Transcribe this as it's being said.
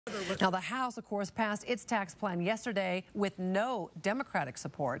Now, the House, of course, passed its tax plan yesterday with no Democratic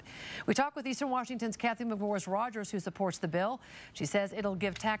support. We talked with Eastern Washington's Kathy McMorris Rodgers, who supports the bill. She says it'll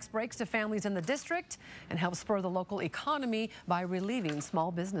give tax breaks to families in the district and help spur the local economy by relieving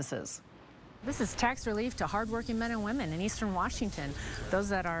small businesses. This is tax relief to hardworking men and women in Eastern Washington. Those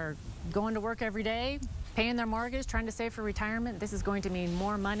that are going to work every day, paying their mortgage, trying to save for retirement. This is going to mean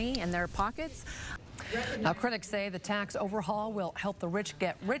more money in their pockets. Now, critics say the tax overhaul will help the rich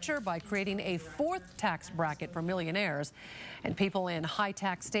get richer by creating a fourth tax bracket for millionaires. And people in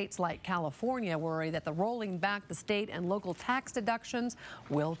high-tax states like California worry that the rolling back the state and local tax deductions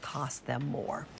will cost them more.